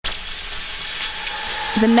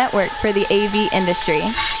the network for the AV industry.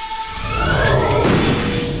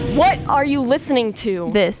 What are you listening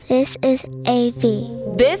to? This is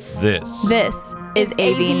AV. This is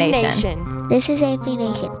AV Nation. This is AV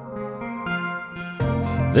Nation.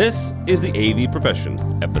 This is the AV Profession,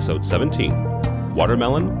 Episode 17,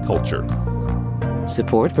 Watermelon Culture.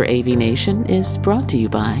 Support for AV Nation is brought to you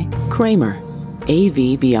by Kramer,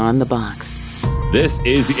 AV Beyond the Box. This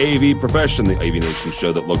is the AV Profession, the AV Nation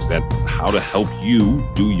show that looks at how to help you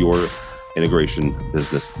do your integration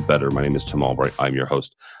business better. My name is Tim Albright. I'm your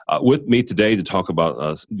host. With me today to talk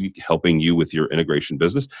about helping you with your integration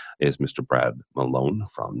business is Mr. Brad Malone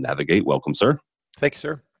from Navigate. Welcome, sir. Thank you,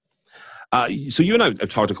 sir. So you and I have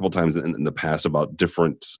talked a couple times in the past about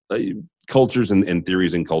different cultures and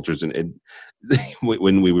theories and cultures. And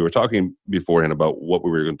when we were talking beforehand about what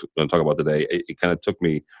we were going to talk about today, it kind of took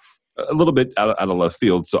me a little bit out of left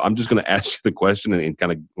field. So I'm just going to ask you the question and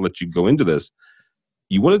kind of let you go into this.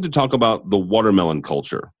 You wanted to talk about the watermelon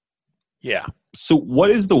culture. Yeah. So what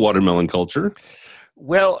is the watermelon culture?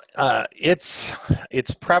 Well, it's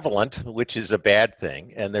prevalent, which is a bad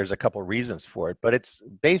thing, and there's a couple reasons for it. But it's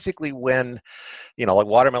basically when, like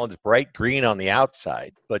watermelon's bright green on the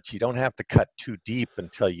outside, but you don't have to cut too deep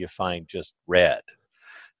until you find just red.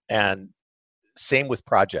 And same with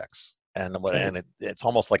projects. And it's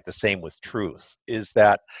almost like the same with truth, is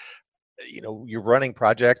that, you're running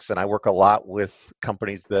projects, and I work a lot with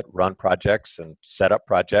companies that run projects and set up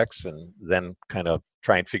projects and then kind of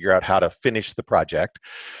try and figure out how to finish the project.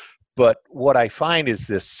 But what I find is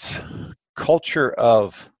this culture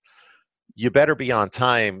of you better be on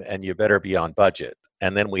time and you better be on budget.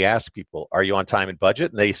 And then we ask people, are you on time and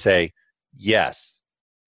budget? And they say, yes.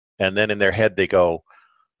 And then in their head, they go,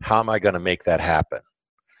 how am I going to make that happen?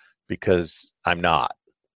 Because I'm not,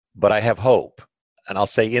 but I have hope. And I'll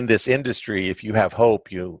say in this industry, if you have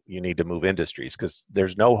hope, you need to move industries, because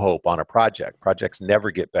there's no hope on a project. Projects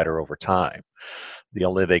never get better over time. The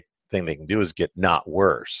only thing they can do is get not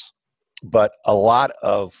worse. But a lot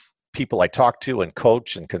of people I talk to and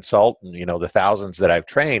coach and consult, and the thousands that I've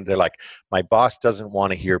trained, they're like, my boss doesn't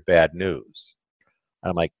want to hear bad news.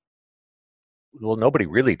 And I'm like, well, nobody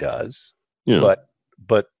really does. Yeah.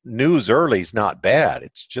 But news early is not bad.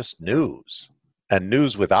 It's just news. And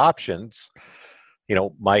news with options.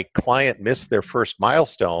 My client missed their first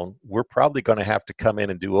milestone. We're probably going to have to come in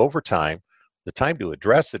and do overtime. The time to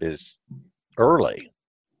address it is early,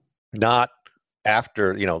 not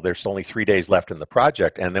after, there's only 3 days left in the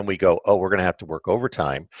project. And then we go, oh, we're going to have to work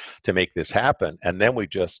overtime to make this happen. And then we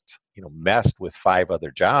just, messed with 5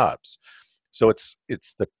 other jobs. So it's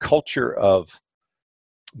the culture of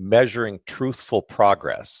measuring truthful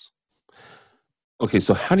progress. Okay,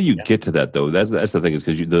 so how do you get to that, though? That's the thing, is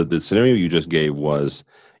because the scenario you just gave was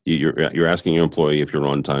you're asking your employee if you're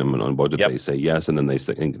on time and on budget. Yep. They say yes, and then they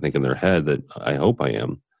think in their head that I hope I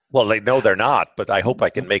am. Well, they know they're not, but I hope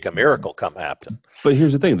I can make a miracle come happen. But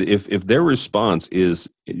here's the thing: if their response is,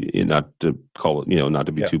 not to call it, not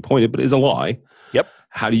to be too pointed, but is a lie. Yep.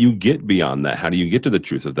 How do you get beyond that? How do you get to the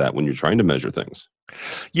truth of that when you're trying to measure things?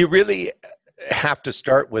 You really have to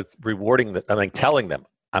start with rewarding telling them,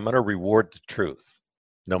 I'm going to reward the truth,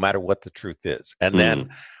 no matter what the truth is. And then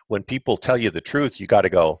when people tell you the truth, you got to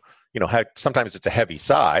go, sometimes it's a heavy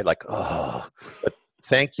sigh, like, oh, but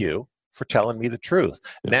thank you for telling me the truth.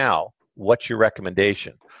 Yeah. Now, what's your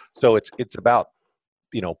recommendation? So it's about,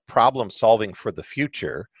 problem solving for the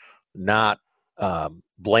future, not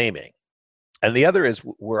blaming. And the other is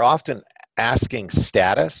we're often asking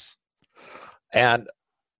status, and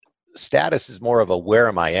status is more of a where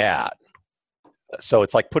am I at? So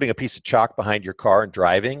it's like putting a piece of chalk behind your car and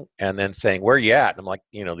driving and then saying, where are you at? And I'm like,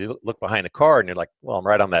 you look behind the car and you're like, well, I'm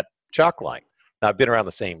right on that chalk line. Now, I've been around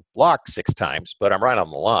the same block 6 times, but I'm right on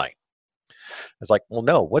the line. It's like, well,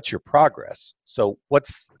 no, what's your progress? So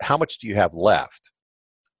how much do you have left?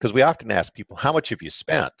 Because we often ask people, how much have you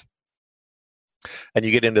spent? And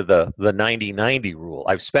you get into the 90-90 rule.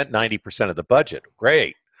 I've spent 90% of the budget.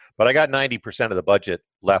 Great. But I got 90% of the budget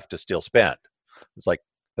left to still spend. It's like,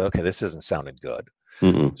 okay, this isn't sounding good.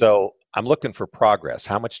 Mm-hmm. So I'm looking for progress.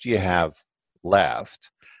 How much do you have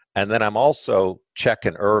left? And then I'm also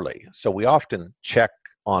checking early. So we often check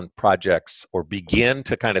on projects or begin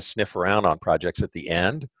to kind of sniff around on projects at the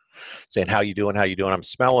end, saying, how you doing? I'm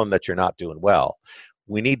smelling that you're not doing well.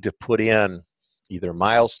 We need to put in either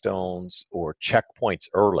milestones or checkpoints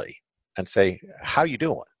early and say, how you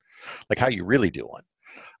doing? Like, how you really doing?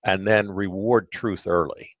 And then reward truth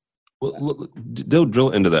early. Well, drill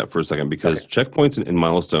into that for a second, because checkpoints and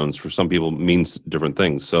milestones for some people means different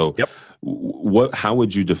things. So, how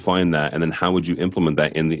would you define that, and then how would you implement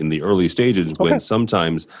that in the early stages when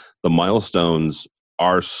sometimes the milestones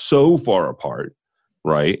are so far apart,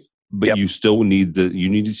 right? But you still need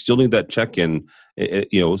that check-in,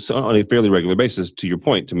 so on a fairly regular basis, to your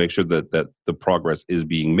point, to make sure that the progress is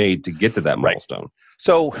being made to get to that milestone.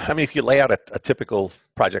 So, I mean, if you lay out a typical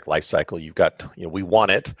project life cycle, you've got, we won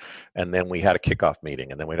it, and then we had a kickoff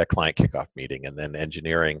meeting, and then we had a client kickoff meeting, and then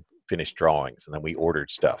engineering finished drawings, and then we ordered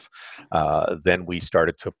stuff. Then we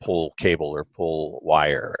started to pull cable or pull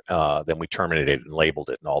wire. Then we terminated and labeled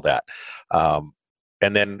it and all that.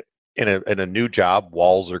 And then in a new job,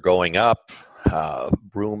 walls are going up,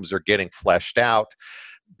 rooms are getting fleshed out.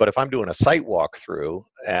 But if I'm doing a site walkthrough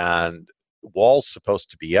and wall's supposed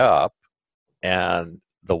to be up, and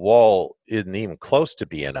the wall isn't even close to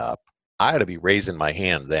being up, I ought to be raising my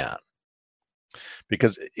hand then.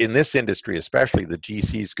 Because in this industry, especially, the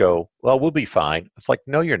GCs go, well, we'll be fine. It's like,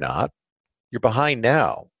 no, you're not. You're behind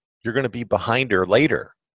now. You're going to be behinder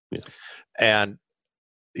later. Yeah. And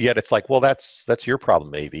yet it's like, well, that's your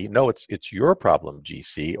problem, maybe. No, it's your problem,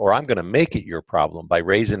 GC, or I'm going to make it your problem by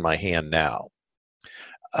raising my hand now.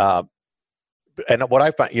 And what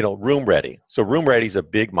I find, room ready. So room ready is a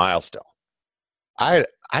big milestone. I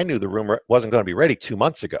knew the room wasn't going to be ready 2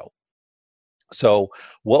 months ago. So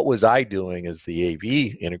what was I doing as the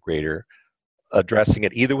AV integrator, addressing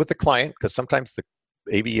it either with the client, because sometimes the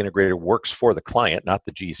AV integrator works for the client, not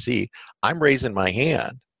the GC. I'm raising my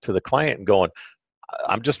hand to the client and going,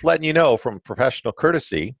 I'm just letting you know from professional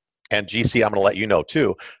courtesy, and GC, I'm going to let you know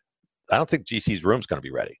too, I don't think GC's room's going to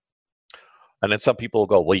be ready. And then some people will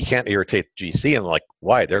go, well, you can't irritate the GC. And I'm like,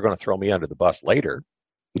 why? They're going to throw me under the bus later.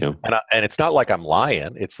 Yeah. And it's not like I'm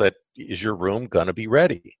lying. It's that, is your room going to be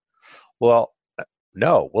ready? Well,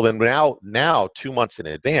 no. Well, then now 2 months in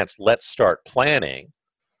advance, let's start planning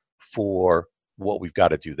for what we've got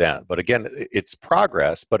to do then. But again, it's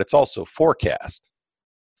progress, but it's also forecast.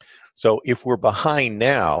 So if we're behind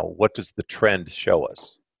now, what does the trend show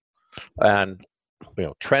us? And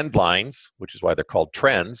trend lines, which is why they're called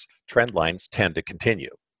trends, trend lines tend to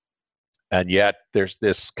continue. And yet there's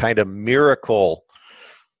this kind of miracle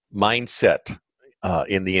mindset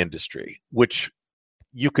in the industry, which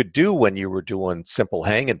you could do when you were doing simple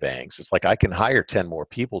hang and bangs. It's like, I can hire 10 more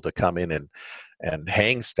people to come in and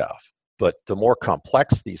hang stuff. But the more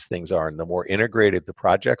complex these things are and the more integrated the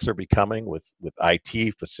projects are becoming with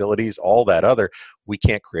IT, facilities, all that other, we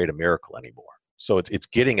can't create a miracle anymore. So it's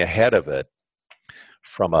getting ahead of it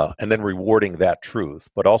and then rewarding that truth,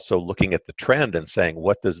 but also looking at the trend and saying,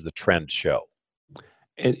 what does the trend show?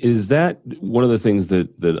 And is that one of the things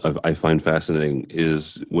that I find fascinating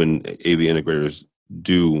is when AV integrators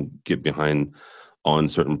do get behind on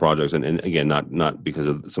certain projects, and again, not because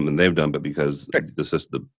of something they've done, but because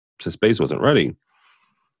the space wasn't ready.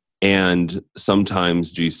 And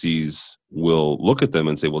sometimes GCs will look at them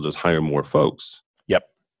and say, well, just hire more folks. Yep.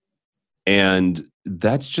 And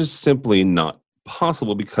that's just simply not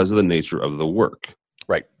possible because of the nature of the work.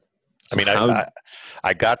 Right. So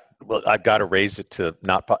I've got to raise it to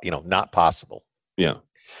not possible. Yeah.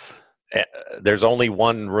 There's only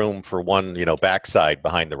one room for one, backside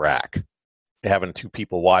behind the rack. Having two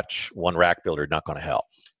people watch one rack builder not going to help.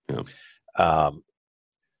 Yeah.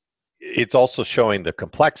 It's also showing the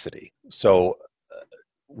complexity. So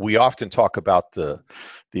we often talk about the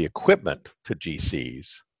equipment to GCs,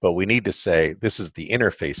 but we need to say this is the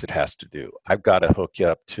interface it has to do. I've got to hook you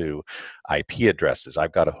up to IP addresses.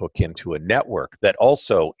 I've got to hook into a network that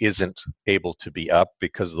also isn't able to be up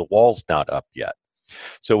because the wall's not up yet.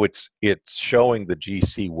 So it's showing the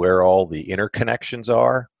GC where all the interconnections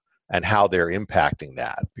are and how they're impacting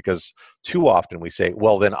that. Because too often we say,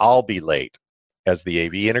 well, then I'll be late as the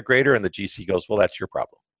AV integrator, and the GC goes, well, that's your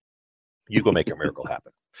problem. You go make a miracle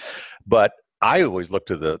happen. But I always look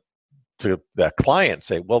to the client and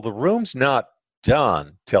say, well, the room's not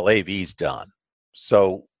done till AV's done.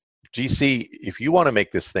 So GC, if you want to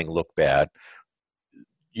make this thing look bad,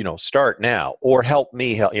 start now, or help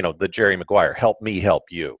me help, the Jerry Maguire, help me help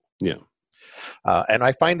you. Yeah. And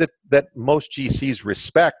I find that most GCs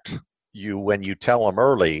respect you when you tell them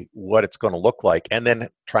early what it's going to look like and then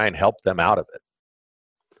try and help them out of it.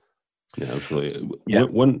 Yeah, absolutely. Yeah.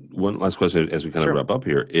 One last question as we kind of wrap up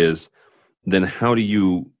here is, then how do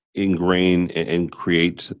you ingrain and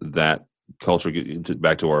create that culture?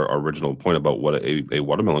 Back to our original point about what a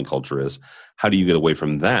watermelon culture is. How do you get away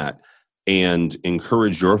from that and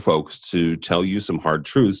encourage your folks to tell you some hard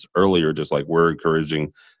truths earlier, just like we're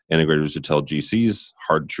encouraging integrators to tell GCs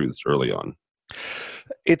hard truths early on?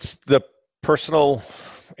 It's the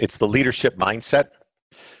leadership mindset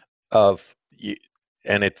of,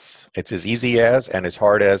 and it's as easy as and as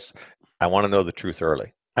hard as, I want to know the truth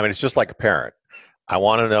early. I mean, it's just like a parent. I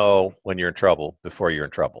want to know when you're in trouble before you're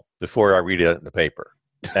in trouble, before I read it in the paper.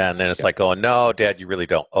 And then it's like going, no, Dad, you really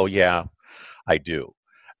don't. Oh, yeah, I do.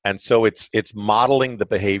 And so it's modeling the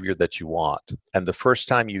behavior that you want. And the first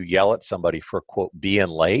time you yell at somebody for, quote, being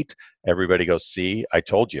late, everybody goes, see, I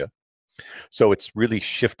told you. So it's really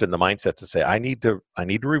shifting the mindset to say, I need to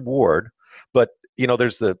reward. But,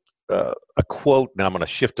 there's a quote, now I'm going to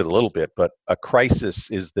shift it a little bit, but a crisis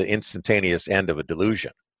is the instantaneous end of a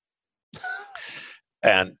delusion.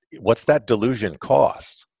 And what's that delusion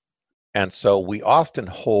cost? And so we often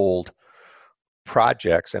hold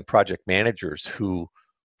projects and project managers who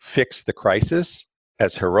fix the crisis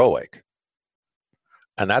as heroic.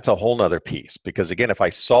 And that's a whole nother piece, because again, if I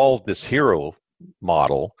solve this hero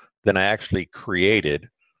model, then I actually created,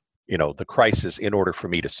 the crisis in order for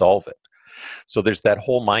me to solve it. So there's that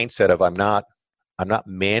whole mindset of I'm not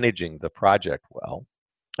managing the project well.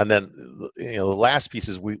 And then, the last piece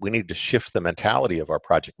is we need to shift the mentality of our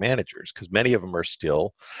project managers, because many of them are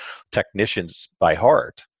still technicians by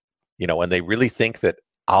heart, and they really think that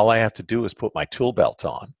all I have to do is put my tool belt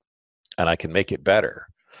on and I can make it better.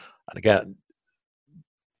 And again,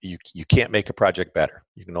 you can't make a project better.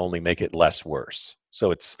 You can only make it less worse.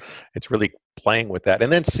 So it's really playing with that.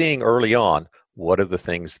 And then seeing early on, what are the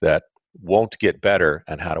things that won't get better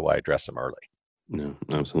and how do I address them early? No,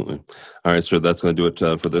 absolutely. All right, sir, that's going to do it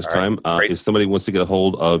for this time. Right, if somebody wants to get a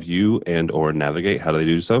hold of you and or Navigate, how do they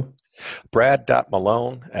do so?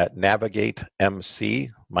 Brad.Malone at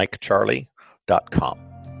navigatemcmikecharlie.com.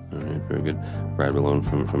 All right, very good. Brad Malone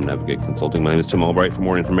from Navigate Consulting. My name is Tim Albright. For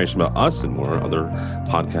more information about us and more other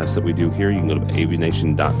podcasts that we do here, you can go to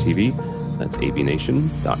avnation.tv. That's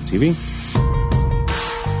avnation.tv.